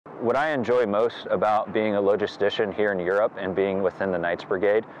What I enjoy most about being a logistician here in Europe and being within the Knights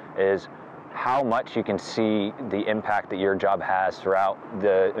Brigade is how much you can see the impact that your job has throughout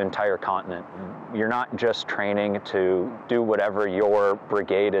the entire continent. You're not just training to do whatever your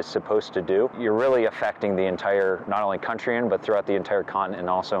brigade is supposed to do. You're really affecting the entire, not only country, but throughout the entire continent and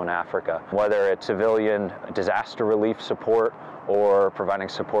also in Africa. Whether it's civilian disaster relief support or providing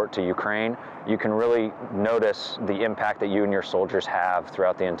support to Ukraine, you can really notice the impact that you and your soldiers have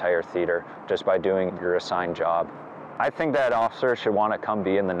throughout the entire theater just by doing your assigned job. I think that officers should want to come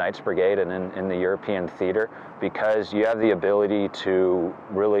be in the Knights Brigade and in the European theater because you have the ability to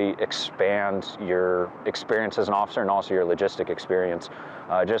really expand your experience as an officer and also your logistic experience.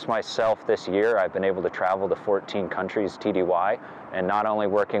 Just myself this year, I've been able to travel to 14 countries TDY and not only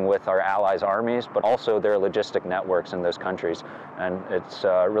working with our allies' armies, but also their logistic networks in those countries. And it's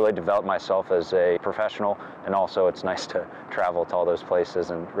really developed myself as a professional, and also it's nice to travel to all those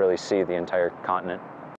places and really see the entire continent.